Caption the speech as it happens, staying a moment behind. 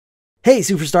Hey,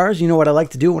 superstars, you know what I like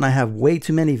to do when I have way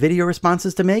too many video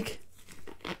responses to make?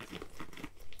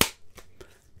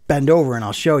 Bend over and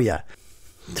I'll show you.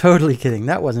 Totally kidding.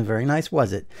 That wasn't very nice,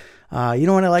 was it? You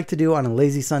know what I like to do on a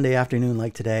lazy Sunday afternoon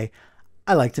like today?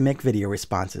 I like to make video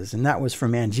responses, and that was for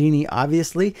Mangini,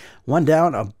 obviously. One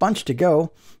down, a bunch to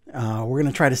go. We're going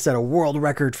to try to set a world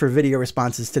record for video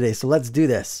responses today, so let's do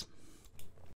this.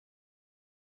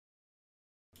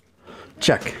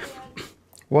 Check.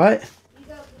 What? You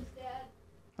got this, Dad.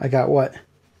 I got what?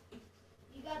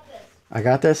 You got this. I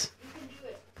got this? You can do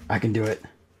it. I can do it.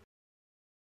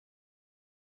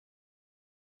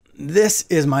 This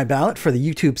is my ballot for the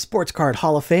YouTube Sports Card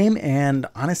Hall of Fame, and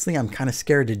honestly, I'm kind of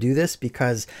scared to do this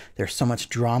because there's so much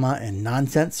drama and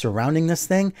nonsense surrounding this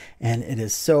thing, and it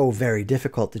is so very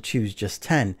difficult to choose just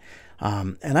 10.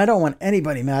 And I don't want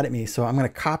anybody mad at me, so I'm going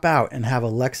to cop out and have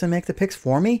Alexa make the picks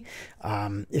for me.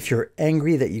 If you're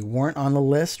angry that you weren't on the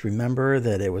list, remember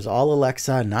that it was all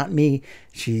Alexa, not me.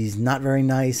 She's not very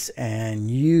nice, and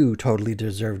you totally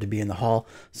deserve to be in the hall.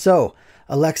 So,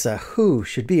 Alexa, who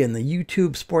should be in the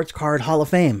YouTube Sports Card Hall of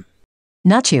Fame?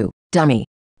 Not you, dummy.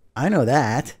 I know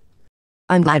that.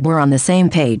 I'm glad we're on the same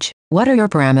page. What are your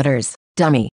parameters,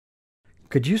 dummy?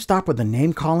 Could you stop with the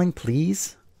name calling,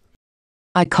 please?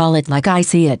 I call it like I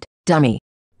see it, dummy.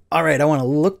 All right, I want to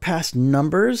look past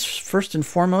numbers. First and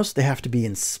foremost, they have to be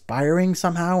inspiring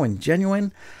somehow and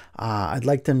genuine. I'd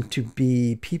like them to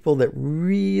be people that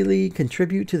really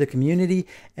contribute to the community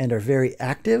and are very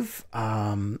active.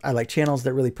 I like channels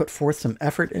that really put forth some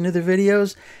effort into their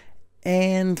videos,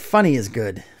 and funny is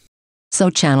good. So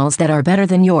channels that are better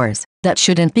than yours. That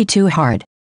shouldn't be too hard.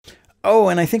 Oh,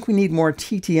 and I think we need more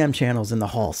TTM channels in the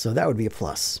hall, so that would be a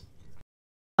plus.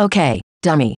 Okay,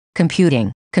 dummy.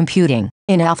 Computing,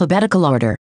 in alphabetical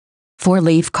order.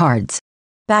 4-leaf cards.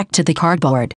 Back to the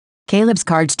cardboard. Caleb's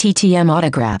cards TTM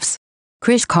autographs.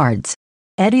 Chris cards.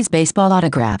 Eddy's baseball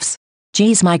autographs.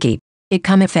 Geez Mikey. It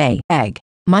cometh a egg.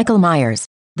 Michael Myers.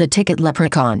 The Ticket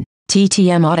Leprechaun.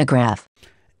 TTM autograph.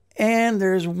 And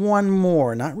there's one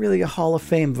more, not really a Hall of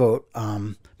Fame vote,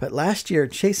 but last year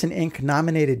Chasin Inc.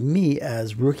 nominated me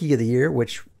as Rookie of the Year,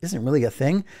 which isn't really a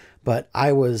thing, but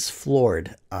I was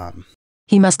floored.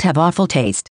 He must have awful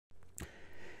taste.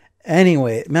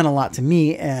 Anyway, it meant a lot to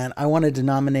me, and I wanted to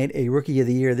nominate a Rookie of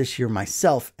the Year this year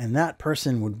myself, and that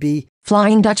person would be...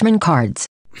 Flying Dutchmen cards.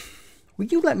 Will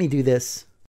you let me do this?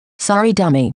 Sorry,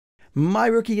 dummy. My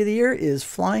Rookie of the Year is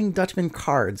Flying Dutchman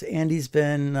cards. Andy's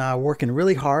been working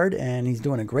really hard, and he's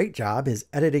doing a great job. His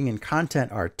editing and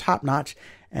content are top-notch,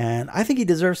 and I think he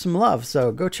deserves some love,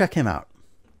 so go check him out.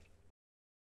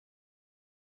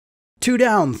 2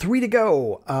 down, 3 to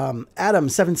go.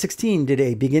 Adam716 did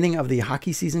a beginning of the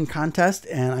hockey season contest,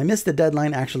 and I missed the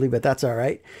deadline actually, but that's all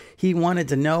right. He wanted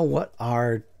to know what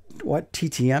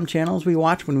TTM channels we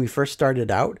watched when we first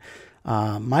started out.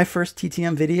 My first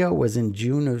TTM video was in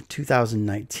June of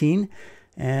 2019,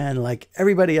 and like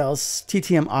everybody else,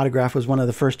 TTM Autograph was one of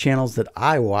the first channels that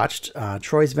I watched.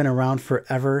 Troy's been around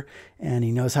forever, and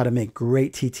he knows how to make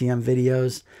great TTM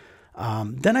videos.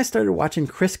 Then I started watching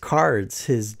Chris Cards.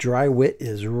 His dry wit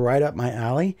is right up my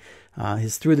alley.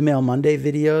 His Through the Mail Monday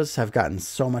videos have gotten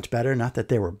so much better. Not that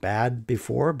they were bad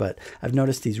before, but I've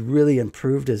noticed he's really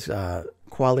improved his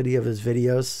quality of his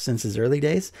videos since his early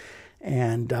days.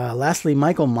 And lastly,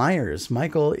 Michael Myers.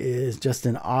 Michael is just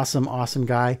an awesome, awesome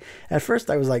guy. At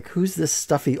first, I was like, who's this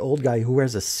stuffy old guy who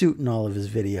wears a suit in all of his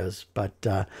videos?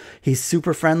 But he's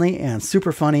super friendly and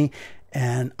super funny.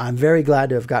 And I'm very glad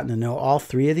to have gotten to know all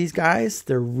 3 of these guys.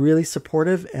 They're really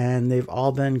supportive, and they've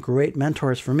all been great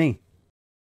mentors for me.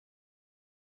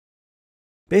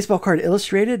 Baseball Card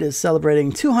Illustrated is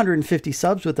celebrating 250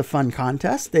 subs with a fun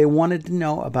contest. They wanted to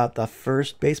know about the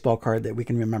first baseball card that we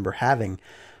can remember having.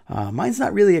 Mine's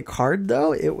not really a card,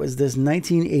 though. It was this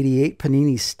 1988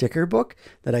 Panini sticker book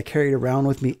that I carried around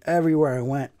with me everywhere I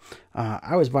went.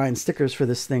 I was buying stickers for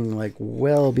this thing like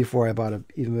well before I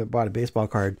even bought a baseball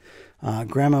card.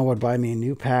 Grandma would buy me a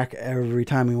new pack every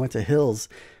time we went to Hills.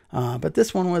 But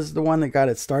this one was the one that got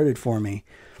it started for me.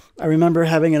 I remember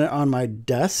having it on my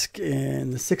desk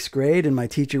in the 6th grade, and my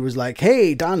teacher was like,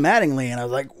 "Hey, Don Mattingly." And I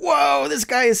was like, "Whoa, this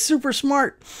guy is super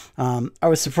smart." I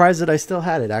was surprised that I still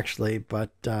had it, actually, but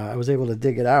I was able to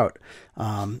dig it out.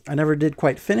 I never did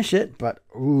quite finish it, but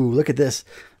ooh, look at this.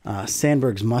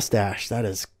 Sandberg's mustache. That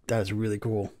is really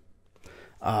cool.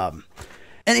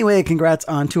 Anyway, congrats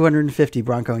on 250,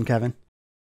 Bronco and Kevin.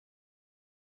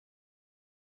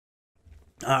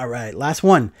 All right, last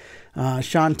one.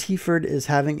 Sean Teaford is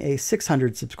having a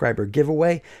 600 subscriber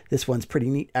giveaway. This one's pretty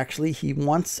neat, actually. He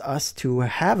wants us to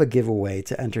have a giveaway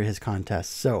to enter his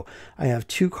contest. So I have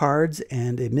 2 cards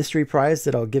and a mystery prize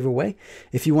that I'll give away.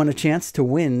 If you want a chance to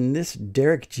win this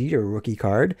Derek Jeter rookie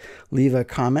card, leave a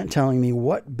comment telling me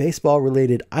what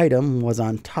baseball-related item was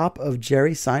on top of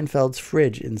Jerry Seinfeld's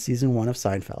fridge in season 1 of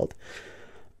Seinfeld.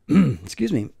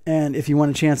 Excuse me. And if you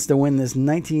want a chance to win this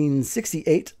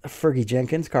 1968 Fergie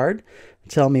Jenkins card,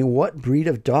 tell me what breed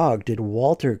of dog did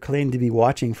Walter claim to be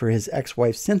watching for his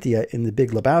ex-wife Cynthia in The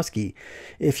Big Lebowski.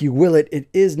 If you will it, it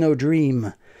is no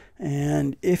dream.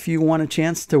 And if you want a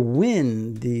chance to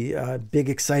win the big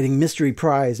exciting mystery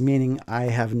prize, meaning I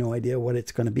have no idea what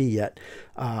it's going to be yet,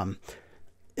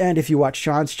 and if you watch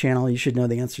Sean's channel, you should know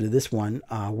the answer to this one.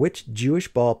 Which Jewish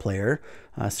ball player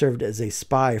served as a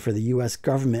spy for the U.S.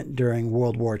 government during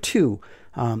World War II?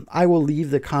 I will leave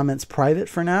the comments private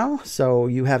for now, so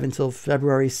you have until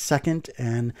February 2nd,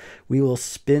 and we will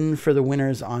spin for the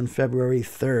winners on February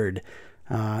 3rd.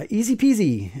 Easy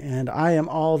peasy, and I am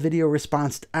all video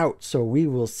responsed out, so we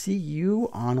will see you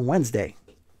on Wednesday.